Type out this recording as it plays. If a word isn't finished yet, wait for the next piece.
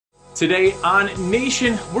Today on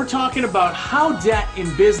Nation, we're talking about how debt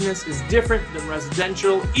in business is different than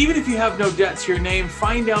residential. Even if you have no debt to your name,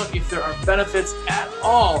 find out if there are benefits at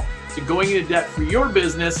all to going into debt for your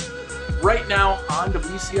business right now on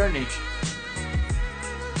WCR Nation.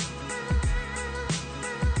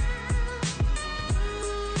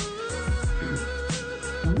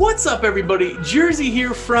 What's up, everybody? Jersey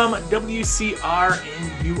here from WCR,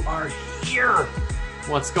 and you are here.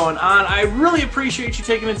 What's going on? I really appreciate you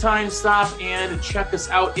taking the time to stop and check us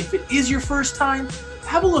out. If it is your first time,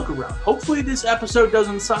 have a look around. Hopefully this episode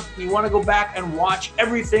doesn't suck. You want to go back and watch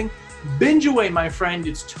everything. Binge away, my friend.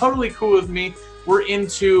 It's totally cool with me. We're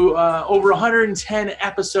into over 110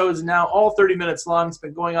 episodes now, all 30 minutes long. It's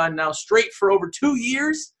been going on now straight for over 2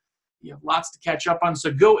 years. You have lots to catch up on,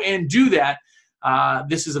 so go and do that.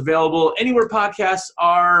 This is available anywhere podcasts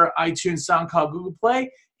are: iTunes, SoundCloud, Google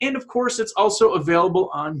Play. And of course, it's also available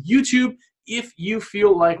on YouTube if you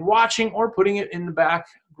feel like watching or putting it in the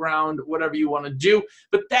background, whatever you want to do.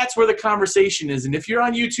 But that's where the conversation is. And if you're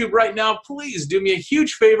on YouTube right now, please do me a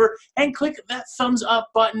huge favor and click that thumbs up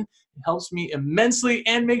button. It helps me immensely.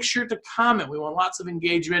 And make sure to comment. We want lots of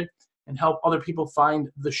engagement and help other people find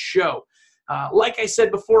the show. Like I said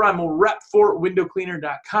before, I'm a rep for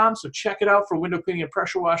windowcleaner.com. So check it out for window cleaning and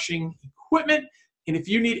pressure washing equipment. And if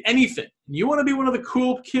you need anything, you want to be one of the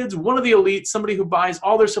cool kids, one of the elite, somebody who buys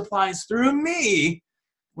all their supplies through me,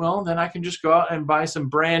 well, then I can just go out and buy some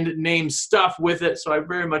brand name stuff with it. So I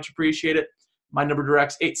very much appreciate it. My number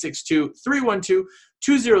direct's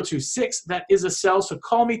 862-312-2026. That is a cell. So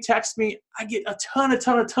call me, text me. I get a ton of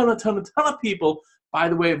people. By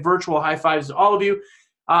the way, virtual high fives to all of you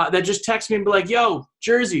that just text me and be like, yo,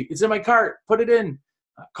 Jersey, it's in my cart. Put it in.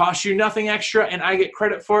 Costs you nothing extra, and I get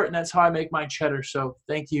credit for it, and that's how I make my cheddar. So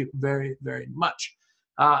thank you very, very much.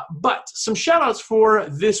 But some shout-outs for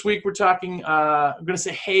this week. We're talking, I'm going to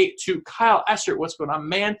say hey to Kyle Essert. What's going on,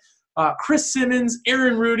 man? Chris Simmons,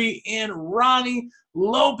 Aaron Rudy, and Ronnie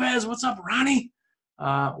Lopez. What's up, Ronnie?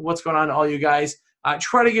 What's going on to all you guys?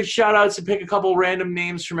 Try to give shout-outs and pick a couple random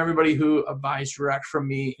names from everybody who buys direct from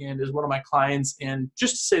me and is one of my clients, and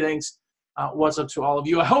just to say thanks. What's up to all of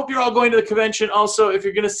you. I hope you're all going to the convention. Also, if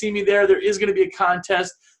you're going to see me there is going to be a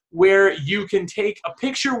contest where you can take a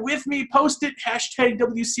picture with me, post it, hashtag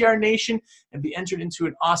WCR Nation, and be entered into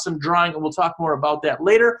an awesome drawing, and we'll talk more about that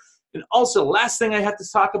later. And also, last thing I have to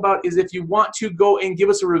talk about is if you want to go and give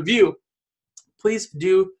us a review, please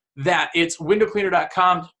do that. It's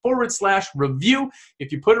windowcleaner.com/review.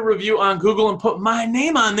 If you put a review on Google and put my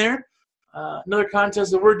name on there, another contest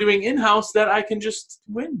that we're doing in-house that I can just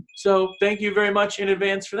win. So thank you very much in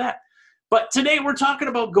advance for that. But today we're talking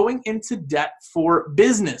about going into debt for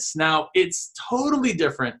business. Now, it's totally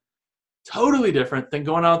different than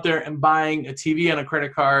going out there and buying a TV on a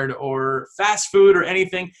credit card or fast food or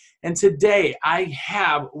anything. And today I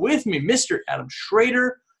have with me Mr. Adam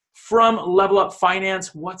Schrader from Level Up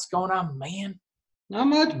Finance. What's going on, man? Not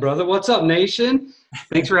much, brother. What's up, Nation?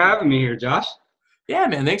 Thanks for having me here, Josh. Yeah,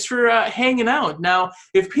 man. Thanks for hanging out. Now,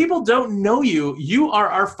 if people don't know you, you are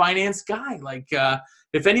our finance guy. Like,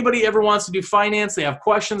 if anybody ever wants to do finance, they have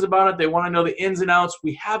questions about it, they want to know the ins and outs,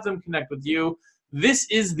 we have them connect with you. This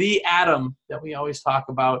is the Adam that we always talk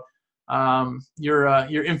about.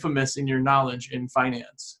 You're infamous in your knowledge in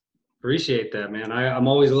finance. Appreciate that, man. I'm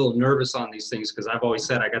always a little nervous on these things because I've always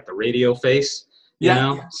said I got the radio face, you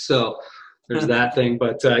know? So there's that thing.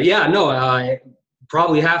 But,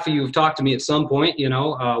 probably half of you have talked to me at some point,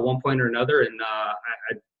 one point or another, and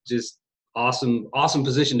I just awesome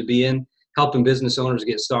position to be in, helping business owners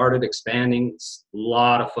get started, expanding. It's a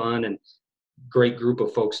lot of fun and great group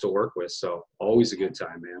of folks to work with. So always a good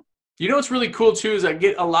time, man. You know what's really cool too is I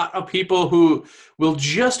get a lot of people who will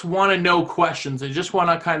just want to know questions. They just want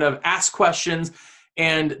to kind of ask questions,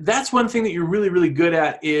 and that's one thing that you're really, really good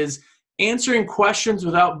at is answering questions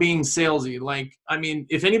without being salesy. Like, I mean,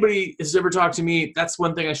 if anybody has ever talked to me, that's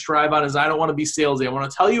one thing I strive on is I don't want to be salesy. I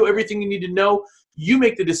want to tell you everything you need to know. You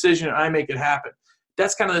make the decision and I make it happen.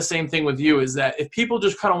 That's kind of the same thing with you is that if people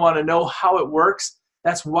just kind of want to know how it works,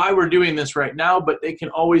 that's why we're doing this right now, but they can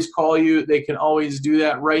always call you. They can always do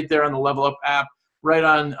that right there on the Level Up app, right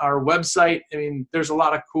on our website. I mean, there's a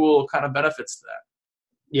lot of cool kind of benefits to that.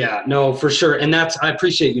 Yeah, no, for sure. And I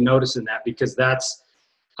appreciate you noticing that because that's,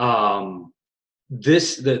 the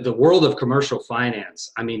world of commercial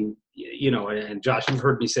finance. I mean, and Josh, you've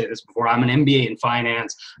heard me say this before. I'm an MBA in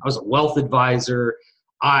finance. I was a wealth advisor.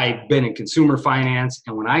 I've been in consumer finance.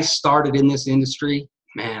 And when I started in this industry,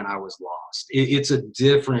 man, I was lost. It's a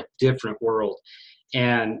different world.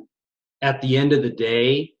 And at the end of the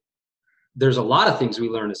day, there's a lot of things we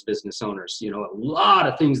learn as business owners, you know, a lot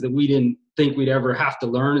of things that we didn't think we'd ever have to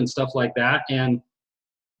learn and stuff like that. And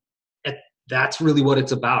that's really what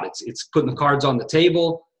it's about. It's putting the cards on the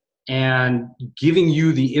table and giving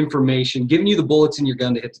you the information, giving you the bullets in your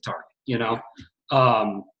gun to hit the target, you know?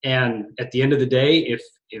 And at the end of the day,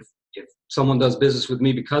 if someone does business with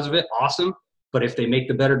me because of it, awesome. But if they make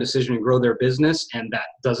the better decision and grow their business and that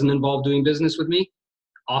doesn't involve doing business with me,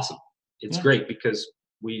 awesome. It's great because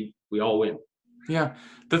we all win. Yeah.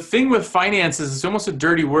 The thing with finances, it's almost a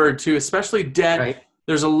dirty word too, especially debt. Right.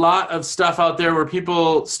 There's a lot of stuff out there where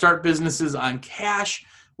people start businesses on cash,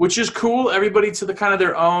 which is cool. Everybody to the kind of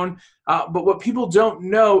their own. But what people don't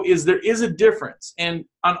know is there is a difference. And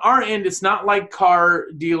on our end, it's not like car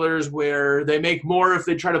dealers where they make more if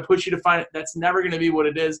they try to push you to find it. That's never going to be what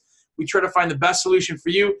it is. We try to find the best solution for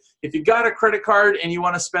you. If you got a credit card and you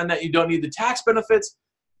want to spend that, you don't need the tax benefits,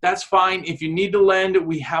 that's fine. If you need to lend,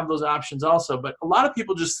 we have those options also. But a lot of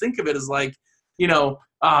people just think of it as like, you know,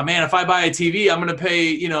 oh man, if I buy a TV, I'm going to pay,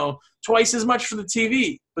 you know, twice as much for the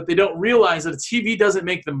TV. But they don't realize that a TV doesn't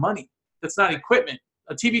make the money. That's not equipment.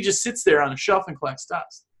 A TV just sits there on a shelf and collects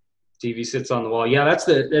dust. TV sits on the wall. Yeah, that's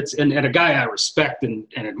and a guy I respect and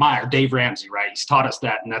admire, Dave Ramsey, right? He's taught us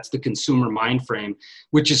that, and that's the consumer mind frame,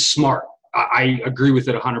 which is smart. I agree with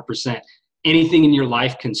it 100%. Anything in your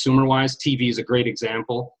life, consumer-wise, TV is a great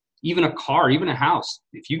example. Even a car, even a house.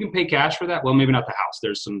 If you can pay cash for that, well, maybe not the house.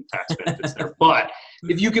 There's some tax benefits there. But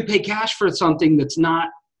if you could pay cash for something that's not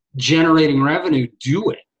generating revenue, do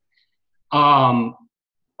it. On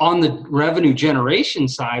the revenue generation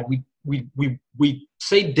side, we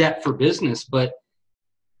say debt for business, but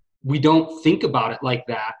we don't think about it like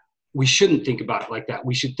that. We shouldn't think about it like that.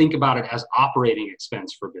 We should think about it as operating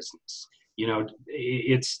expense for business. You know,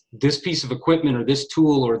 it's this piece of equipment or this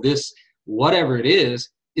tool or this whatever it is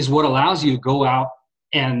what allows you to go out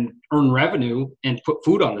and earn revenue and put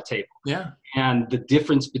food on the table. Yeah. And the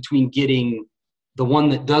difference between getting the one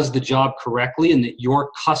that does the job correctly and that your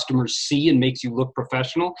customers see and makes you look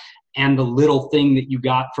professional, and the little thing that you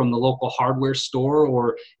got from the local hardware store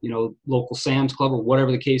or, you know, local Sam's Club or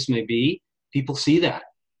whatever the case may be, people see that.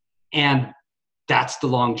 And that's the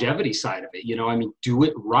longevity side of it. You know, I mean, do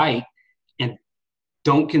it right and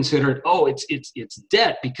don't consider it, oh, it's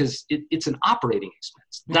debt, because it's an operating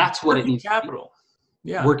expense. That's what it needs. Capital.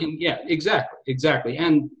 Yeah. Working. Yeah, exactly.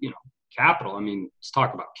 And, you know, capital. I mean, let's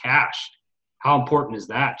talk about cash. How important is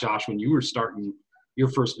that, Josh, when you were starting your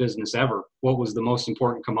first business ever? What was the most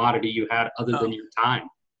important commodity you had other than your time?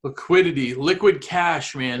 Liquidity, liquid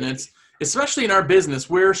cash, man. It's especially in our business,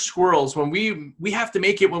 we're squirrels. When we have to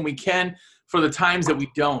make it when we can for the times that we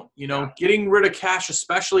don't, you know, getting rid of cash,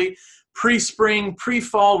 especially pre-spring,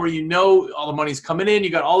 pre-fall, where you know all the money's coming in, you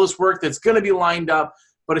got all this work that's going to be lined up,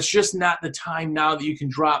 but it's just not the time now that you can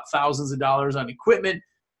drop thousands of dollars on equipment.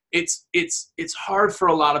 It's hard for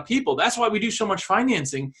a lot of people. That's why we do so much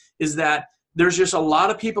financing, is that there's just a lot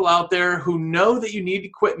of people out there who know that you need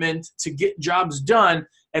equipment to get jobs done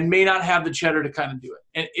and may not have the cheddar to kind of do it.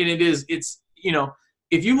 And it's, you know,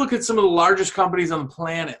 if you look at some of the largest companies on the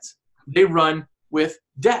planet, they run with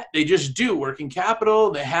debt. They just do working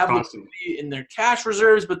capital. They have liquidity in their cash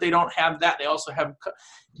reserves, but they don't have that. They also have,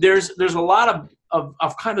 there's a lot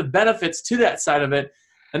of kind of benefits to that side of it.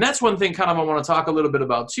 And that's one thing kind of I want to talk a little bit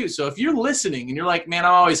about too. So if you're listening and you're like, man,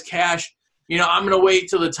 I'm always cash, you know, I'm going to wait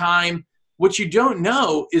till the time. What you don't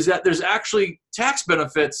know is that there's actually tax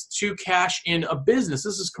benefits to cash in a business.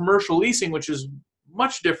 This is commercial leasing, which is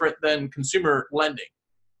much different than consumer lending.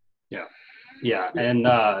 Yeah. And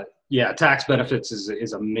tax benefits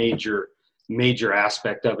is a major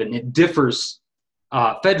aspect of it. And it differs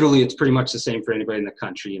federally. It's pretty much the same for anybody in the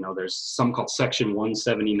country. You know, there's something called Section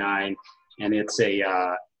 179, and it's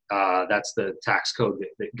that's the tax code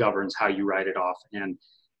that governs how you write it off and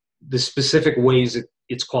the specific ways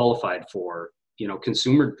it's qualified for. You know,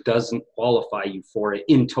 consumer doesn't qualify you for it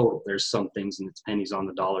in total. There's some things, and it's pennies on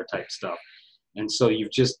the dollar type stuff. And so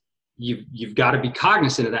you've got to be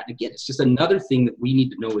cognizant of that. And again, it's just another thing that we need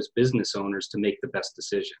to know as business owners to make the best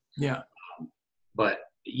decision. Yeah. But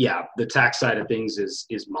yeah, the tax side of things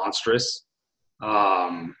is monstrous.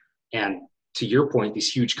 And to your point,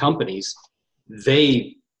 these huge companies,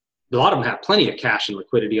 a lot of them have plenty of cash and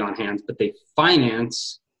liquidity on hand, but they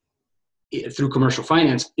finance through commercial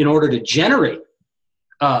finance in order to generate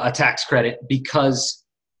a tax credit, because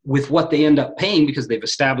with what they end up paying, because they've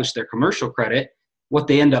established their commercial credit, what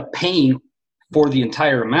they end up paying for the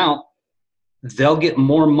entire amount, they'll get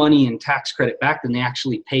more money in tax credit back than they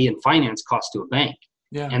actually pay in finance costs to a bank.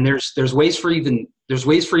 Yeah. And there's ways for even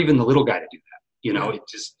the little guy to do that. You know,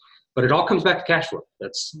 but it all comes back to cash flow.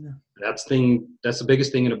 That's the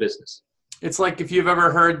biggest thing in a business. It's like if you've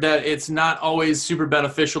ever heard that it's not always super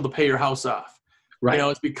beneficial to pay your house off. Right.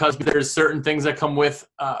 It's because there's certain things that come with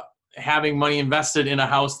having money invested in a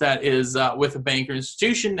house that is with a bank or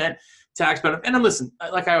institution that tax benefit. And listen,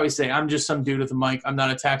 like I always say, I'm just some dude with a mic. I'm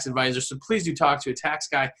not a tax advisor. So please do talk to a tax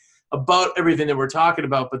guy about everything that we're talking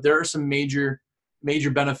about. But there are some major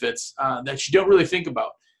benefits that you don't really think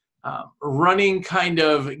about. Running, kind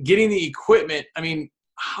of getting the equipment. I mean,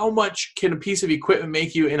 how much can a piece of equipment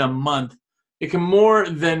make you in a month? It can more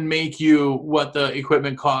than make you what the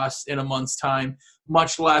equipment costs in a month's time,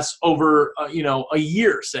 much less over, a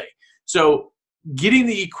year, say. So getting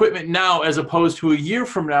the equipment now as opposed to a year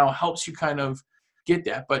from now helps you kind of get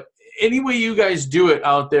that. But any way you guys do it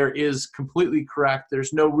out there is completely correct.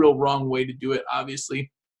 There's no real wrong way to do it,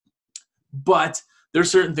 obviously. But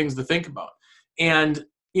there's certain things to think about. And,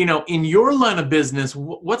 in your line of business,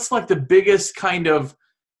 what's like the biggest kind of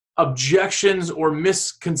objections or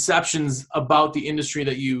misconceptions about the industry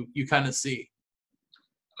that you kind of see?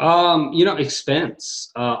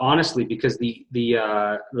 Expense, honestly, because the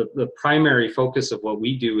primary focus of what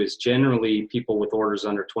we do is generally people with orders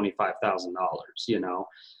under $25,000,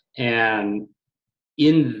 and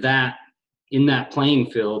in that playing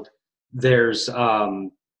field, there's,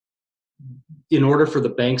 in order for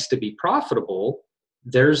the banks to be profitable,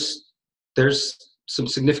 there's some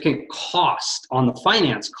significant cost on the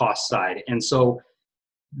finance cost side. And so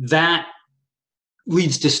that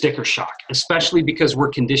leads to sticker shock, especially because we're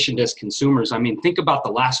conditioned as consumers. I mean, think about the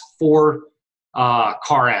last 4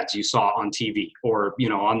 car ads you saw on TV or,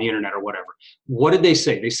 on the internet or whatever. What did they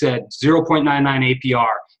say? They said 0.99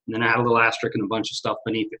 APR, and then I had a little asterisk and a bunch of stuff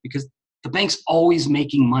beneath it, because the bank's always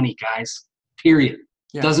making money, guys, period.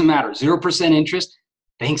 Yeah. Doesn't matter. 0% interest,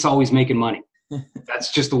 bank's always making money.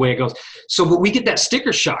 That's just the way it goes. So, but we get that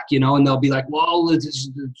sticker shock, and they'll be like, well,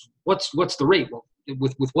 what's the rate? Well,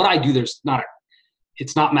 with what I do, it's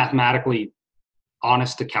not mathematically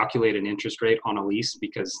honest to calculate an interest rate on a lease,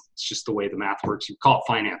 because it's just the way the math works. You call it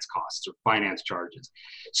finance costs or finance charges.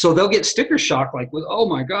 So they'll get sticker shock, like, well, oh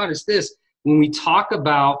my God, it's this. When we talk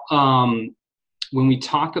about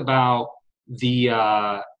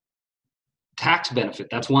the tax benefit,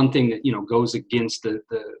 that's one thing that goes against the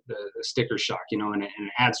sticker shock, and it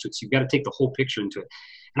adds to it. So you've got to take the whole picture into it.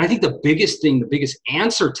 And I think the biggest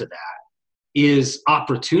answer to that is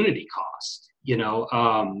opportunity cost.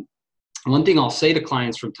 One thing I'll say to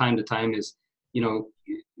clients from time to time is,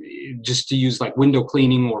 just to use like window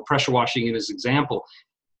cleaning or pressure washing as an example,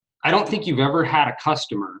 I don't think you've ever had a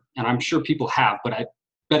customer, and I'm sure people have, but I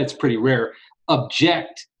bet it's pretty rare,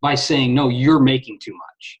 object by saying, no, you're making too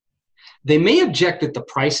much. They may object that the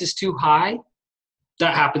price is too high.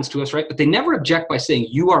 That happens to us, right? But they never object by saying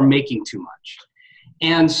you are making too much.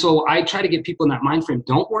 And so I try to get people in that mind frame.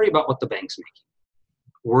 Don't worry about what the bank's making.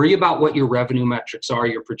 Worry about what your revenue metrics are,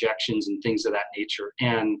 your projections and things of that nature,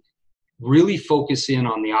 and really focus in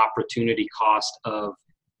on the opportunity cost of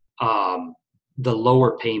the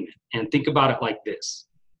lower payment. And think about it like this.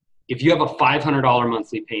 If you have a $500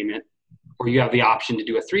 monthly payment, or you have the option to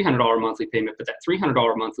do a $300 monthly payment, but that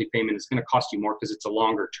 $300 monthly payment is going to cost you more because it's a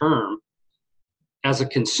longer term. As a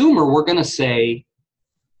consumer, we're going to say,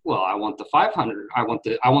 well, I want the 500. I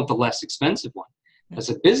want the less expensive one. As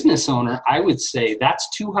a business owner, I would say that's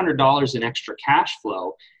 $200 in extra cash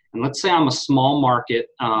flow. And let's say I'm a small market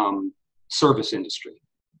service industry.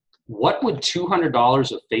 What would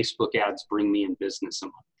 $200 of Facebook ads bring me in business a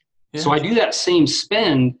month? Yeah. So I do that same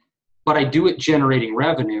spend, but I do it generating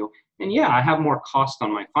revenue. And yeah, I have more cost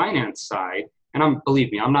on my finance side. And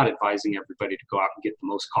believe me, I'm not advising everybody to go out and get the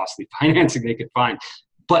most costly financing they could find.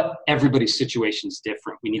 But everybody's situation is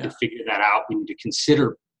different. We need to figure that out. We need to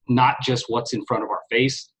consider not just what's in front of our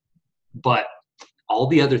face, but all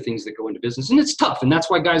the other things that go into business. And it's tough. And that's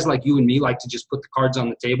why guys like you and me like to just put the cards on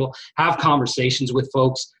the table, have conversations with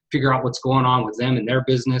folks, figure out what's going on with them and their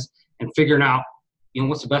business, and figuring out,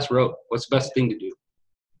 what's the best road? What's the best thing to do?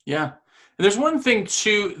 Yeah. And there's one thing,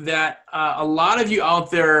 too, that a lot of you out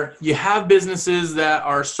there, you have businesses that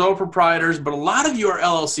are sole proprietors, but a lot of you are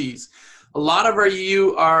LLCs. A lot of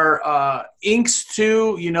you are Incs,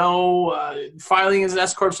 too, filing as an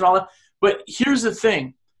S Corps and all that. But here's the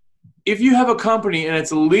thing. If you have a company and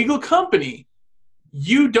it's a legal company,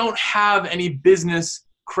 you don't have any business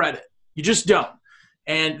credit. You just don't.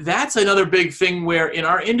 And that's another big thing where in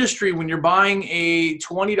our industry, when you're buying a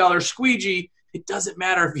 $20 squeegee, it doesn't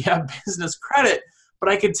matter if you have business credit. But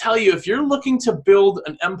I can tell you, if you're looking to build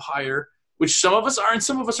an empire, which some of us are, and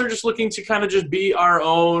some of us are just looking to kind of just be our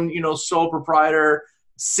own, sole proprietor,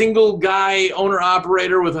 single guy, owner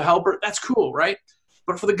operator with a helper, that's cool, right?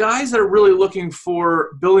 But for the guys that are really looking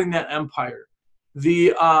for building that empire,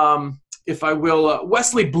 the if I will,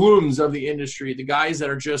 Wesley Blooms of the industry, the guys that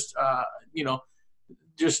are just,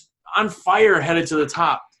 just on fire headed to the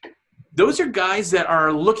top. Those are guys that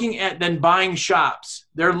are looking at then buying shops.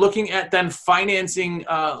 They're looking at then financing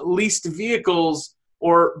leased vehicles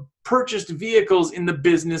or purchased vehicles in the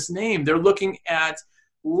business name. They're looking at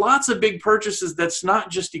lots of big purchases that's not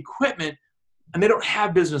just equipment, and they don't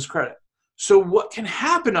have business credit. So what can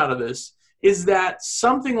happen out of this is that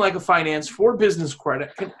something like a finance for business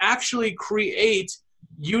credit can actually create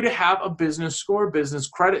you to have a business score, business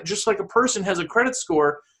credit. Just like a person has a credit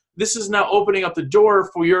score, this is now opening up the door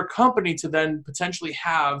for your company to then potentially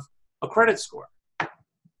have a credit score.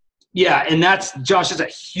 Yeah, and that's, Josh, that's a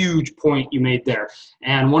huge point you made there.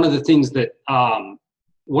 And one of the things that I'll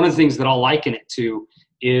liken it to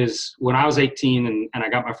is when I was 18 and I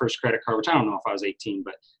got my first credit card, which I don't know if I was 18,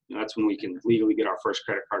 but that's when we can legally get our first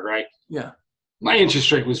credit card, right? Yeah. My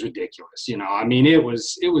interest rate was ridiculous. I mean, it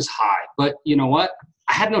was high, but you know what?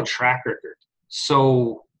 I had no track record.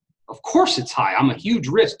 So of course it's high. I'm a huge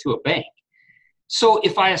risk to a bank. So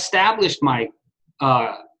if I established my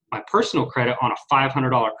personal credit on a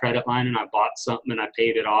 $500 credit line and I bought something and I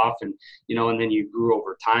paid it off and then you grew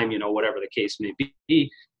over time, whatever the case may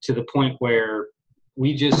be, to the point where I'm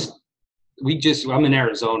in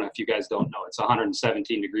Arizona. If you guys don't know, it's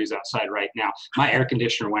 117 degrees outside right now. My air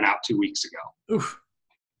conditioner went out 2 weeks ago. Oof.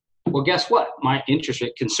 Well, guess what? My interest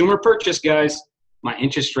rate, consumer purchase, guys, my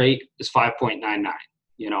interest rate is 5.99,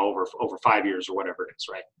 over 5 years or whatever it is,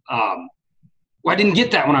 right? Well, I didn't get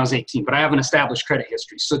that when I was 18, but I have an established credit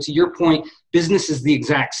history. So to your point, business is the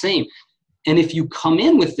exact same. And if you come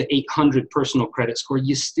in with the 800 personal credit score,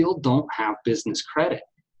 you still don't have business credit.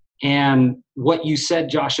 And what you said,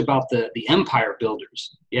 Josh, about the empire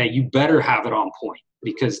builders, yeah, you better have it on point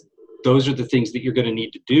because those are the things that you're going to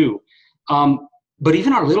need to do. But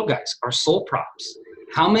even our little guys, our sole props,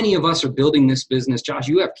 how many of us are building this business? Josh,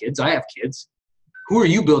 you have kids. I have kids. Who are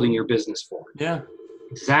you building your business for? Yeah.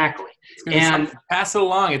 Exactly. And pass it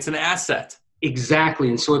along. It's an asset. Exactly.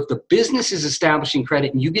 And so if the business is establishing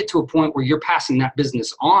credit and you get to a point where you're passing that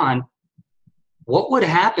business on, what would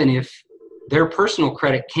happen if their personal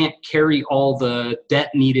credit can't carry all the debt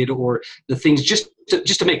needed or the things just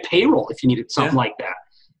to make payroll if you needed something like that?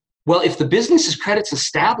 Well, if the business's credit's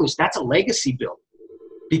established, that's a legacy build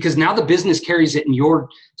because now the business carries it and your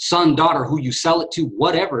son, daughter, who you sell it to,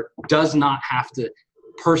 whatever, does not have to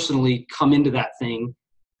personally come into that thing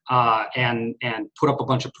and put up a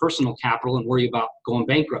bunch of personal capital and worry about going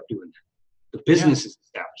bankrupt doing that. The business is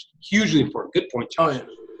established. Hugely important. Good point, Josh. Oh,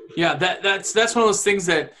 yeah. That's one of those things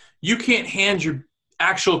that you can't hand your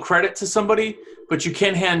actual credit to somebody, but you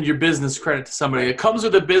can hand your business credit to somebody. It comes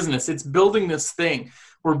with a business. It's building this thing.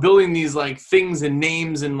 We're building these like things and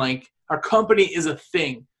names and like our company is a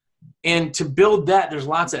thing. And to build that, there's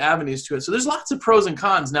lots of avenues to it. So there's lots of pros and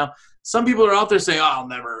cons. Now, some people are out there saying, oh,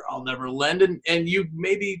 I'll never lend. And you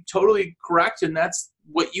may be totally correct. And that's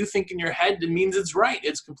what you think in your head. It means it's right.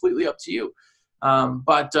 It's completely up to you.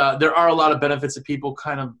 But there are a lot of benefits that people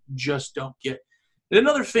kind of just don't get. And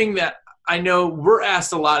another thing that I know we're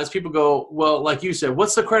asked a lot is people go, well, like you said,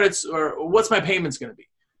 what's the credits or what's my payments going to be?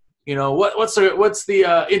 What's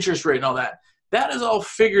the interest rate and all that? That is all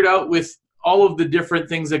figured out with all of the different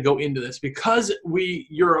things that go into this. Because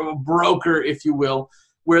you're a broker, if you will,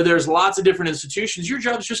 where there's lots of different institutions, your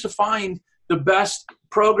job is just to find the best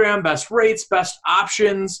program, best rates, best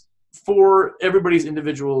options for everybody's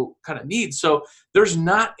individual kind of needs. So there's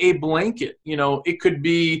not a blanket. It could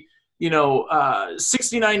be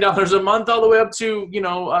 $69 a month all the way up to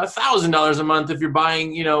 $1,000 a month if you're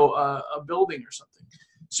buying a building or something.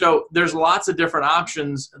 So there's lots of different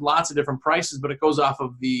options, lots of different prices, but it goes off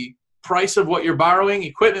of the price of what you're borrowing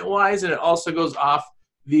equipment wise, and it also goes off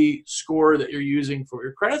the score that you're using for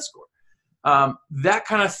your credit score. That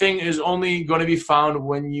kind of thing is only going to be found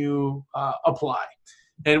when you apply.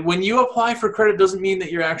 And when you apply for credit doesn't mean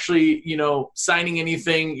that you're actually, signing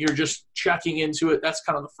anything. You're just checking into it. That's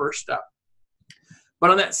kind of the first step.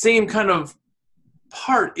 But on that same kind of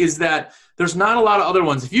part is that there's not a lot of other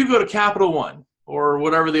ones. If you go to Capital One or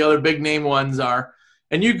whatever the other big name ones are,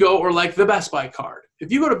 and you go, or like the Best Buy card.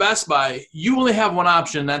 If you go to Best Buy, you only have one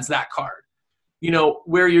option. That's that card.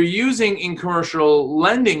 Where you're using in commercial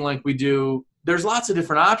lending like we do, there's lots of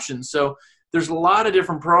different options. So there's a lot of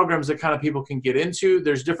different programs that kind of people can get into.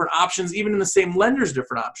 There's different options, even in the same lender's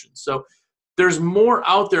different options. So there's more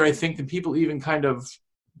out there, I think, than people even kind of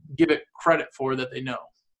give it credit for that they know.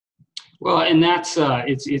 Well, and that's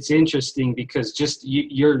it's interesting because just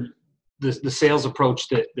the sales approach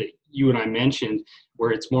that you and I mentioned,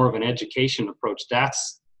 where it's more of an education approach,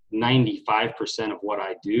 that's 95% of what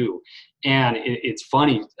I do. And it's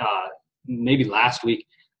funny, maybe last week,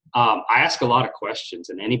 I ask a lot of questions,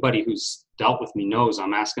 and anybody who's dealt with me knows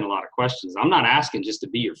I'm asking a lot of questions. I'm not asking just to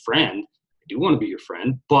be your friend. I do want to be your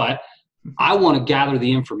friend, but I want to gather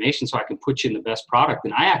the information so I can put you in the best product.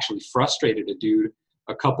 And I actually frustrated a dude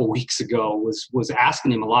a couple weeks ago, was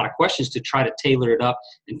asking him a lot of questions to try to tailor it up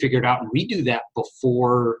and figure it out. And we do that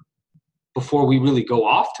before we really go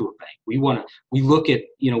off to a bank. We look at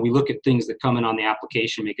things that come in on the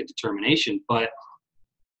application, make a determination, but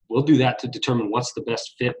we'll do that to determine what's the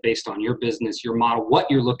best fit based on your business, your model, what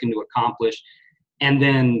you're looking to accomplish. And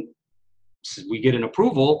then we get an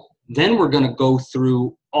approval. Then we're going to go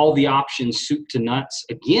through all the options, soup to nuts,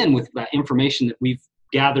 again, with that information that we've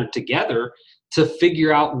gathered together to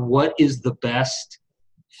figure out what is the best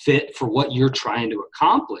fit for what you're trying to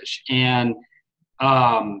accomplish. And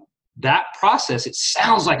that process, it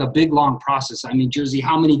sounds like a big, long process. I mean, Jersey,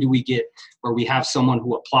 how many do we get where we have someone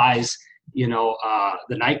who applies,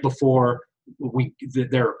 the night before,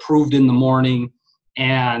 they're approved in the morning,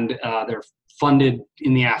 and they're funded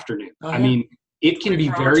in the afternoon? I mean, it can be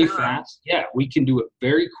very fast. Yeah, we can do it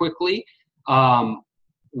very quickly.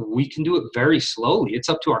 We can do it very slowly. It's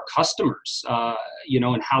up to our customers,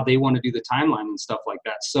 and how they want to do the timeline and stuff like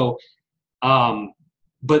that. So,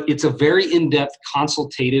 but it's a very in-depth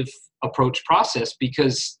consultative approach process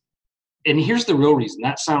because, and here's the real reason.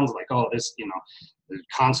 That sounds like, oh, this, the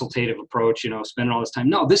consultative approach, spending all this time.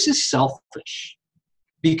 No, this is selfish,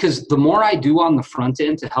 because the more I do on the front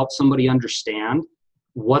end to help somebody understand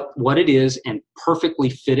what it is and perfectly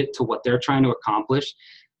fit it to what they're trying to accomplish,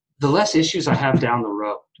 the less issues I have down the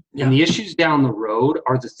road. Yeah. And the issues down the road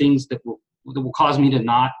are the things that will cause me to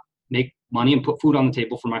not make money and put food on the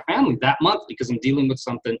table for my family that month, because I'm dealing with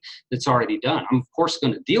something that's already done. I'm of course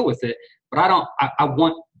going to deal with it, but I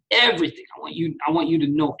want everything. I want you to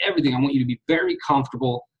know everything. I want you to be very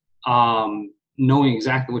comfortable knowing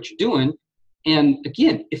exactly what you're doing. And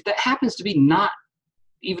again, if that happens to be not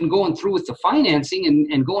even going through with the financing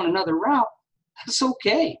and going another route, that's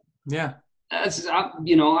okay. Yeah. I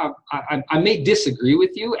may disagree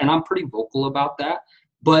with you, and I'm pretty vocal about that,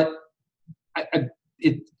 but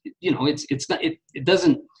it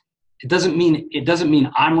doesn't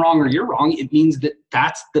mean I'm wrong or you're wrong. It means that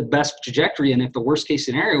that's the best trajectory. And if the worst case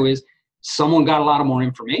scenario is someone got a lot of more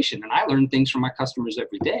information, and I learn things from my customers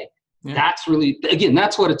every day. Yeah. That's really, again,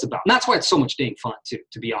 that's what it's about. And that's why it's so much dang fun too,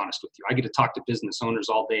 to be honest with you. I get to talk to business owners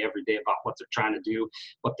all day, every day about what they're trying to do,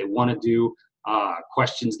 what they want to do,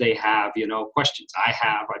 questions they have, questions I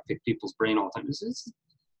have. I pick people's brain all the time. It's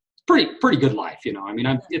pretty good life. I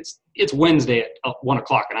mean, it's Wednesday at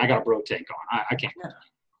 1:00 and I got a bro tank on. I can't. Yeah.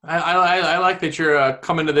 I like that you're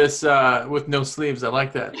coming to this with no sleeves. I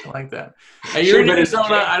like that. You're in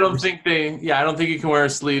Arizona. I don't think you can wear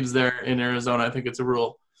sleeves there in Arizona. I think it's a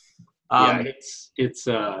rule. It's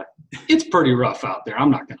pretty rough out there.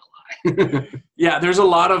 I'm not gonna lie. Yeah, there's a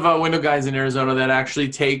lot of window guys in Arizona that actually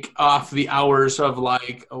take off the hours of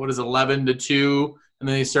 11 to 2, and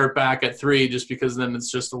then they start back at 3, just because then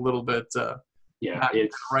it's just a little bit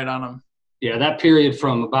it's right on them. Yeah, that period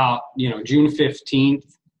from about June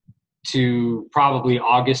 15th to probably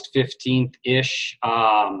August 15th ish,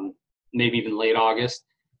 maybe even late August.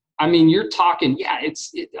 I mean, you're talking,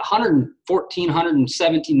 it's 114,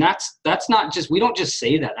 117. That's not just, we don't just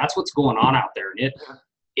say that. That's what's going on out there. And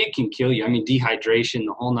it can kill you. I mean, dehydration,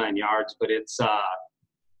 the whole 9 yards, but it's, I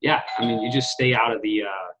mean, you just stay out of the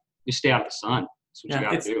sun. That's what you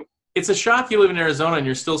got to do. It's a shock you live in Arizona and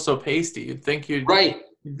you're still so pasty. You'd think you'd right.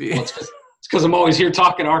 Well, it's because I'm always here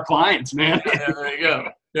talking to our clients, man. Yeah, there you go.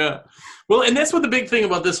 Yeah. Well, and that's what the big thing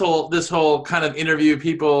about this whole kind of interview,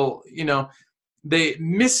 people, they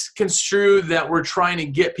misconstrue that we're trying to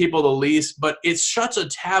get people to lease, but it's such a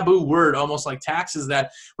taboo word, almost like taxes,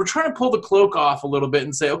 that we're trying to pull the cloak off a little bit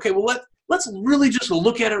and say, okay, well, let's really just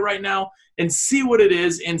look at it right now and see what it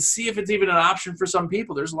is and see if it's even an option for some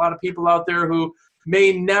people. There's a lot of people out there who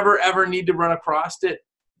may never, ever need to run across it,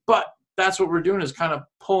 but that's what we're doing, is kind of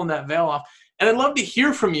pulling that veil off. And I'd love to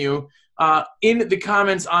hear from you in the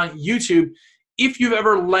comments on YouTube. If you've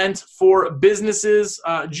ever lent for businesses,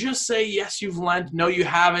 just say, yes, you've lent. No, you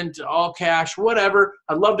haven't. All cash, whatever.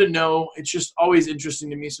 I'd love to know. It's just always interesting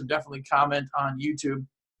to me, so definitely comment on YouTube.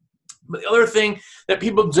 But the other thing that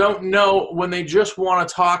people don't know when they just want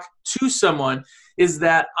to talk to someone is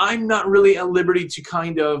that I'm not really at liberty to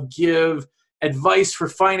kind of give advice for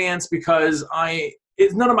finance, because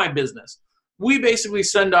it's none of my business. We basically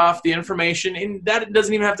send off the information, and that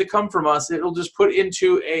doesn't even have to come from us. It'll just put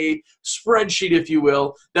into a spreadsheet, if you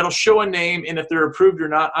will, that'll show a name, and if they're approved or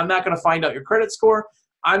not. I'm not going to find out your credit score.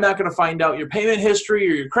 I'm not going to find out your payment history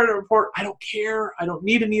or your credit report. I don't care. I don't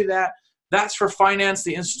need any of that. That's for finance,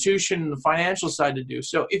 the institution, and the financial side to do.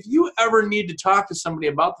 So if you ever need to talk to somebody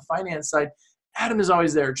about the finance side, Adam is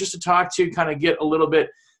always there just to talk to, kind of get a little bit,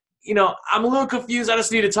 I'm a little confused. I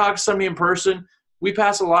just need to talk to somebody in person. We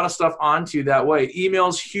pass a lot of stuff on to you that way.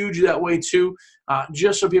 Email's huge that way too,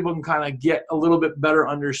 just so people can kind of get a little bit better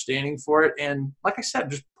understanding for it. And like I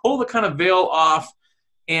said, just pull the kind of veil off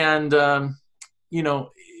and,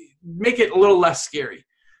 make it a little less scary.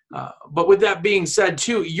 But with that being said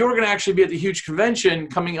too, you're going to actually be at the huge convention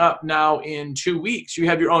coming up now in 2 weeks. You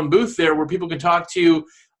have your own booth there where people can talk to you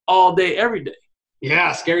all day, every day.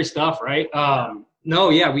 Yeah, scary stuff, right?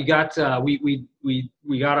 No, yeah, we got we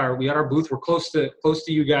got our booth. We're close to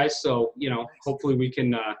you guys, so hopefully we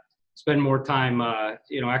can spend more time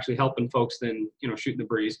actually helping folks than shooting the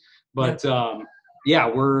breeze. But yeah,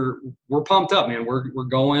 we're pumped up, man. We're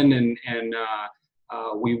going and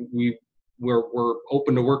we're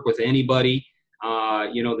open to work with anybody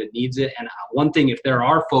that needs it. And one thing, if there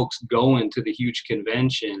are folks going to the huge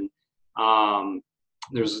convention,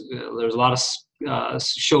 there's a lot of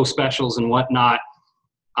show specials and whatnot.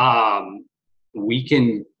 We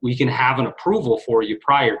can have an approval for you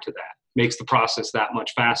prior to that. Makes the process that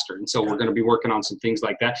much faster. And so we're going to be working on some things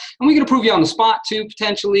like that. And we can approve you on the spot too,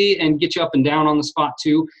 potentially, and get you up and down on the spot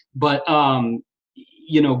too. But,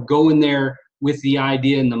 go in there with the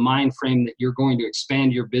idea and the mind frame that you're going to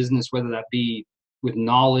expand your business, whether that be with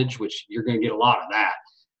knowledge, which you're going to get a lot of that,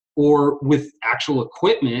 or with actual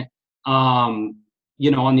equipment.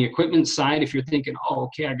 On the equipment side, if you're thinking, oh,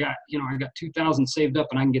 okay, I got 2,000 saved up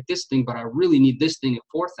and I can get this thing, but I really need this thing at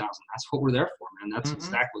 4,000. That's what we're there for, man. That's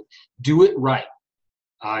exactly. Do it right.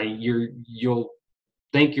 You'll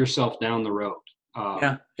thank yourself down the road.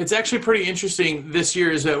 Yeah, it's actually pretty interesting this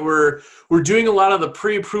year is that we're doing a lot of the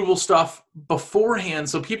pre-approval stuff beforehand.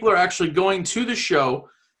 So people are actually going to the show.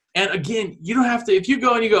 And again, you don't have to, if you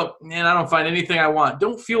go and you go, man, I don't find anything I want,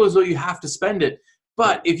 don't feel as though you have to spend it.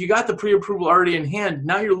 But if you got the pre-approval already in hand,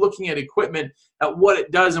 now you're looking at equipment, at what it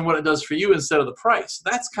does and what it does for you instead of the price.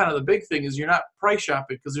 That's kind of the big thing, is you're not price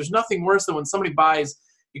shopping, because there's nothing worse than when somebody buys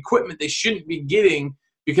equipment they shouldn't be getting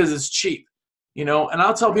because it's cheap. And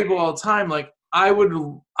I'll tell people all the time, like, I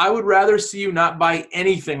would rather see you not buy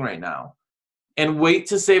anything right now and wait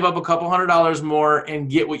to save up a couple $100 more and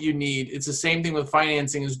get what you need. It's the same thing with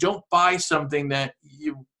financing, is don't buy something that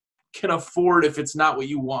you can afford if it's not what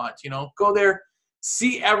you want. Go there,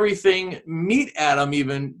 see everything, meet Adam,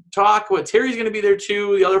 even talk. Terry's going to be there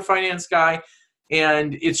too, the other finance guy.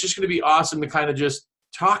 And it's just going to be awesome to kind of just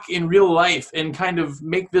talk in real life and kind of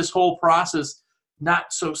make this whole process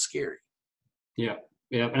not so scary. Yeah.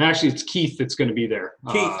 Yeah, and actually it's Keith that's going to be there.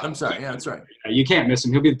 Keith, I'm sorry. Yeah, that's right. You can't miss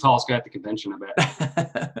him. He'll be the tallest guy at the convention, I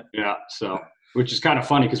bet. Yeah, so, which is kind of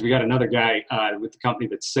funny because we got another guy with the company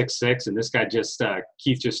that's 6'6", and this guy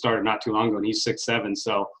Keith just started not too long ago, and he's 6'7".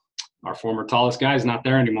 So our former tallest guy is not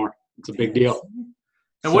there anymore. It's a big deal.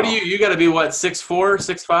 And what do you got to be, 6'4",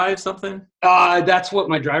 6'5", something? That's what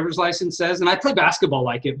my driver's license says, and I play basketball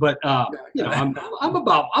like it, but I'm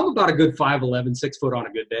about a good 5'11", 6 foot on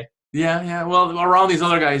a good day. Yeah. Well, around these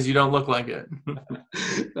other guys, you don't look like it.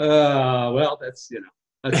 Well, that's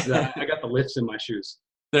I got the lifts in my shoes.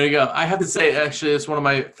 There you go. I have to say, actually, it's one of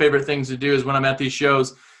my favorite things to do is when I'm at these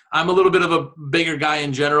shows. I'm a little bit of a bigger guy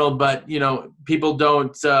in general, but people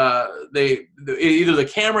don't. They either the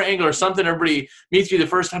camera angle or something. Everybody meets me the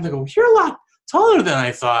first time. They go, "You're a lot taller than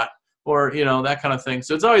I thought," or that kind of thing.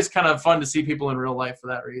 So it's always kind of fun to see people in real life for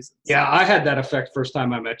that reason. Yeah, I had that effect first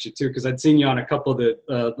time I met you too, because I'd seen you on a couple of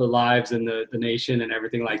the lives and the Nation and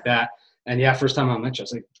everything like that. And yeah, first time I met you, I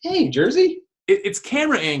was like, "Hey, Jersey." It's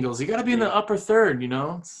camera angles. You got to be in the upper third.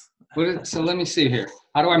 So let me see here.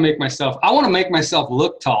 How do I make myself? I want to make myself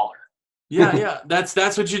look taller. Yeah. That's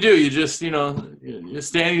what you do. You just you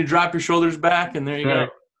stand, you drop your shoulders back, and there you go.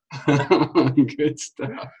 Good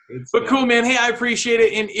stuff. But cool, man. Hey, I appreciate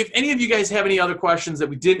it. And if any of you guys have any other questions that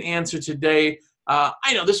we didn't answer today,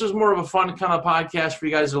 I know this was more of a fun kind of podcast for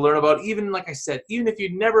you guys to learn about. Even like I said, even if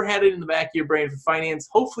you never had it in the back of your brain for finance,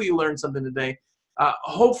 hopefully you learned something today.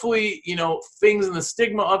 Hopefully, things and the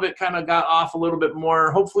stigma of it kind of got off a little bit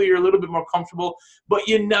more. Hopefully you're a little bit more comfortable, but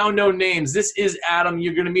you now know names. This is Adam.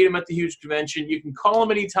 You're going to meet him at the huge convention. You can call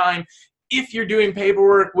him anytime. If you're doing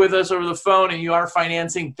paperwork with us over the phone and you are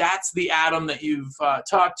financing, that's the Adam that you've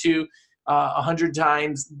talked to 100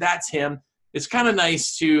 times. That's him. It's kind of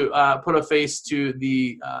nice to put a face to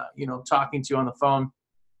the, talking to you on the phone.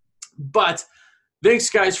 But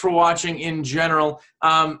thanks, guys, for watching in general.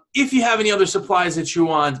 If you have any other supplies that you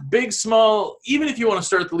want, big, small, even if you want to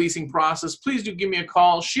start the leasing process, please do give me a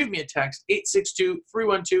call. Shoot me a text,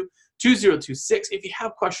 862-312-27 2026. If you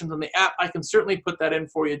have questions on the app, I can certainly put that in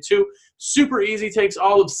for you too. Super easy, takes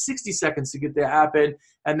all of 60 seconds to get the app in,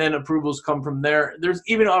 and then approvals come from there. There's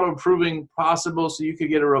even auto-approving possible, so you could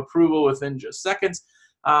get an approval within just seconds.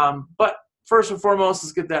 But first and foremost,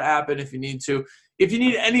 let's get that app in if you need to. If you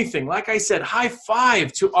need anything, like I said, high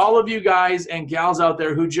five to all of you guys and gals out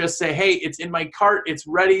there who just say, hey, it's in my cart, it's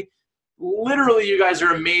ready. Literally, you guys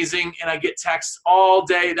are amazing, and I get texts all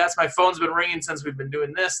day. That's my phone's been ringing since we've been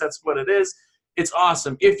doing this. That's what it is. It's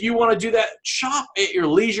awesome. If you want to do that, shop at your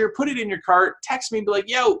leisure. Put it in your cart. Text me and be like,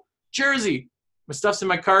 yo, Jersey, my stuff's in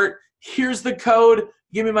my cart. Here's the code.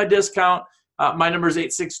 Give me my discount. My number is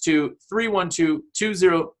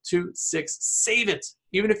 862-312-2026. Save it.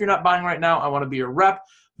 Even if you're not buying right now, I want to be your rep.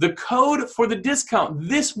 The code for the discount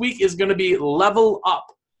this week is going to be Level Up.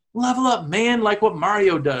 Level Up, man, like what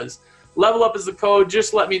Mario does. Level Up is the code.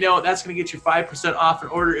 Just let me know. That's going to get you 5% off an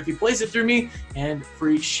order if you place it through me, and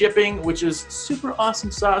free shipping, which is super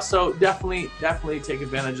awesome sauce. So definitely take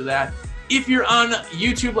advantage of that. If you're on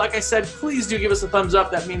YouTube, like I said, please do give us a thumbs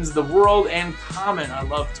up. That means the world, and comment. I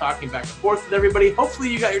love talking back and forth with everybody.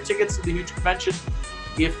 Hopefully you got your tickets to the huge convention.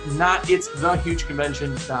 If not, it's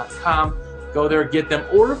thehugeconvention.com. Go there, get them,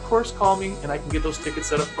 or of course call me and I can get those tickets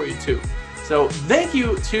set up for you too. So thank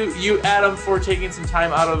you to you, Adam, for taking some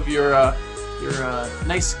time out of your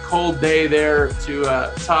nice cold day there to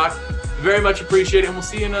talk. Very much appreciate it, and we'll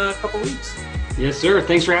see you in a couple weeks. Yes, sir.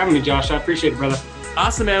 Thanks for having me, Josh. I appreciate it, brother.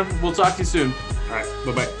 Awesome, man. We'll talk to you soon. All right.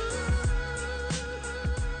 Bye-bye.